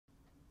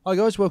Hi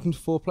guys, welcome to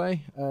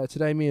 4Play.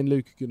 Today me and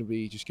Luke are going to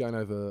be just going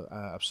over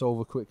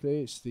Absolver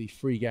quickly. It's the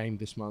free game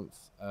this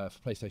month for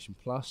PlayStation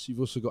Plus. You've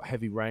also got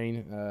Heavy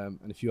Rain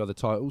and a few other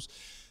titles.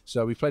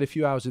 So we've played a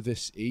few hours of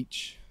this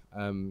each.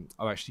 I've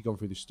actually gone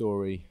through the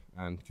story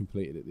and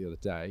completed it the other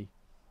day.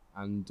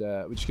 And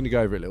we're just going to go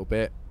over it a little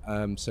bit,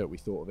 see what we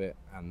thought of it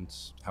and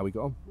how we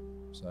got on.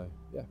 So,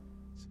 yeah.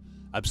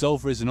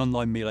 Absolver is an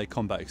online melee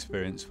combat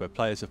experience where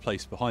players are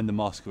placed behind the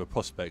mask of a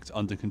prospect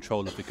under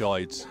control of the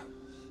guides,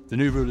 the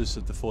new rulers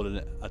of the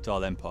fallen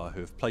Adal Empire, who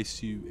have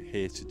placed you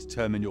here to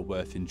determine your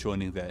worth in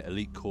joining their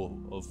elite corps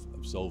of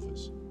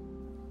Absolvers.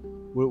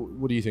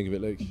 What do you think of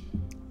it, Luke?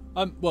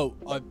 Well,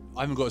 I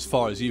haven't got as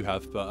far as you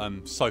have,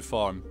 but so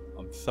far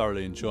I'm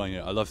thoroughly enjoying it.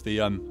 I love the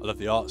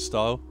art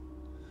style.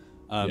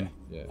 Yeah.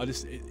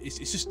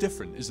 It's just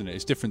different, isn't it?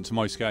 It's different to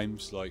most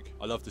games. Like,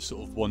 I love the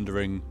sort of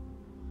wandering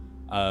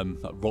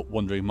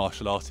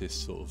martial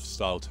artist sort of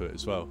style to it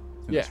as well.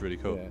 I think it's really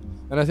cool. Yeah.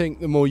 And I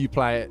think the more you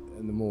play it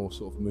and the more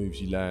sort of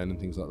moves you learn and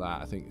things like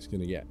that, I think it's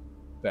going to get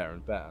better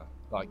and better.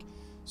 Like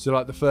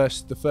the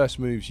first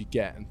moves you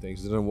get and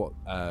things, I don't know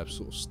what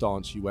sort of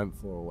stance you went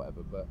for or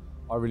whatever, but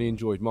I really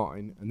enjoyed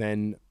mine. And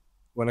then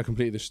when I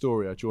completed the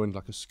story, I joined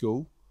like a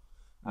school,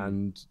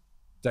 and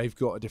they've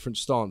got a different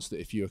stance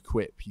that if you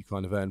equip, you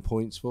kind of earn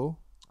points for,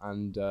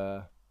 and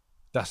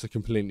that's a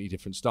completely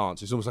different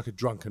stance. It's almost like a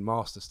drunken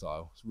master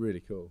style. It's really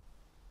cool.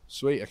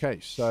 Sweet. Okay,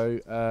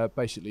 so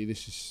basically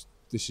this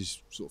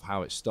is sort of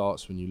how it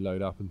starts when you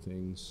load up and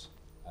things.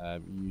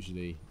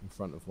 Usually in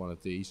front of one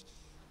of these.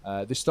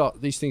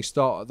 These things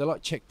start. They're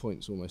like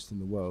checkpoints almost in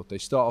the world. They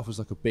start off as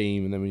like a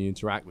beam, and then when you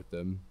interact with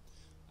them,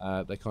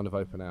 they kind of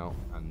open out,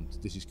 and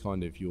this is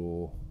kind of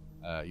your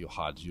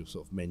HUD, your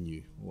sort of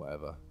menu or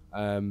whatever.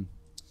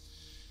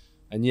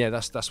 And yeah,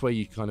 that's where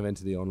you kind of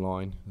enter the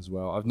online as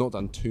well. I've not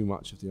done too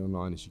much of the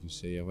online, as you can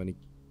see. I've only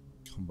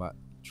combat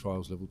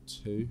trials level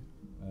 2.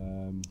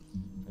 And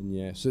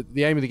yeah, so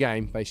the aim of the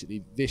game,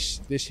 basically, this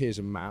here's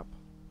a map.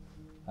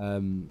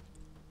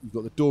 You've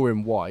got the door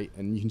in white,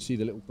 and you can see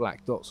the little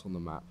black dots on the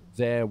map.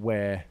 They're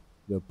where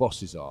the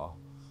bosses are,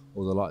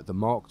 or the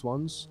marked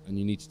ones, and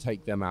you need to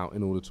take them out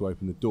in order to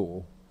open the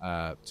door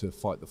to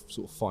fight the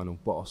sort of final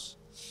boss.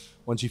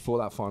 Once you fought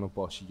that final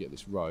boss, you get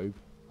this robe,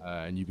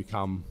 and you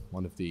become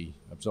one of the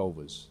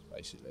Absolvers,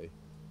 basically.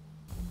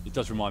 It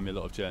does remind me a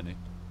lot of Journey.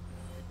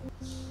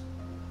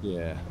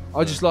 Yeah,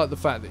 I just like the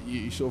fact that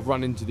you sort of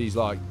run into these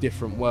like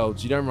different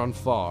worlds. You don't run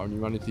far, and you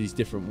run into these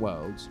different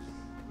worlds.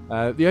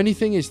 The only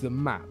thing is the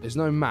map. There's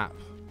no map.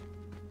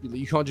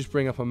 You can't just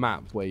bring up a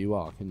map where you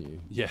are, can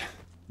you? Yeah.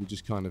 You're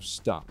just kind of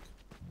stuck.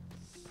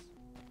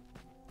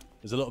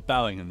 There's a lot of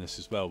bowing in this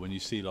as well. When you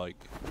see when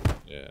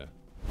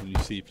you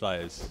see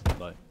players,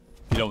 like,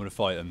 if you don't want to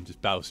fight them,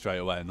 just bow straight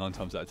away, and 9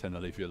 times out of 10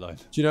 they'll leave you alone.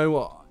 Do you know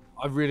what?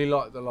 I really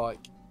like the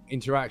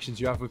interactions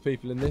you have with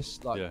people in this.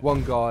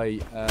 One guy,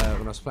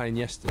 when I was playing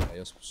yesterday, I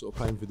was sort of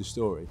playing through the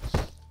story.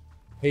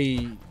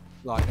 He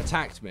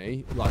attacked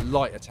me,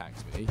 light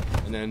attacked me,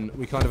 and then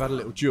we kind of had a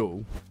little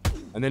duel,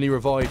 and then he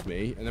revived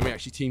me, and then we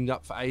actually teamed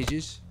up for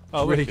ages.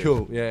 Oh, really wicked.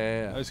 cool.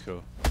 Yeah. That's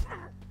cool.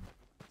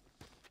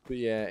 But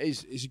yeah,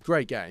 it's a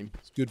great game.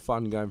 It's good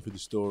fun going through the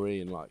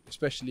story, and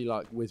especially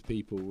with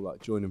people,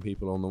 joining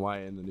people on the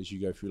way, and then as you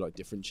go through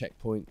different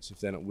checkpoints, if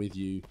they're not with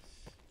you, you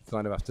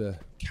kind of have to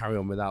carry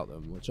on without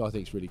them, which I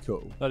think is really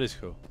cool. That is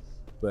cool.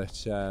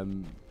 But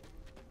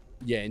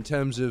yeah, in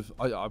terms of,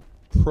 I'm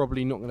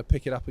probably not going to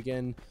pick it up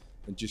again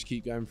and just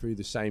keep going through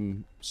the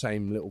same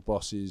little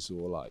bosses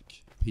or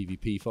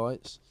PvP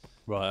fights.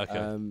 Right.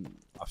 Okay.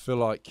 I feel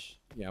like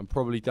I'm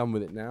probably done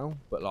with it now,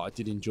 but I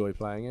did enjoy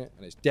playing it,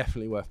 and it's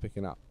definitely worth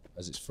picking up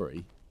as it's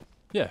free.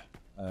 Yeah.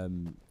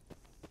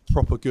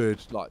 Proper good,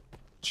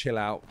 chill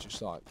out, just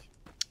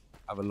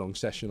have a long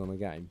session on a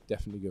game.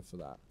 Definitely good for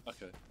that.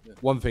 Okay. Yeah.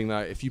 One thing though,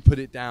 if you put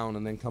it down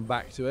and then come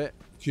back to it,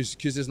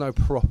 because there's no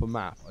proper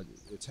map,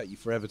 it'll take you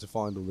forever to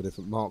find all the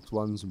different marked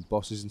ones and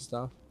bosses and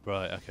stuff.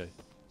 Right. Okay.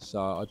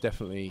 So I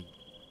definitely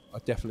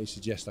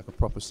suggest a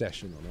proper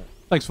session on it.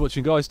 Thanks for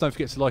watching, guys. Don't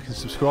forget to like and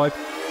subscribe.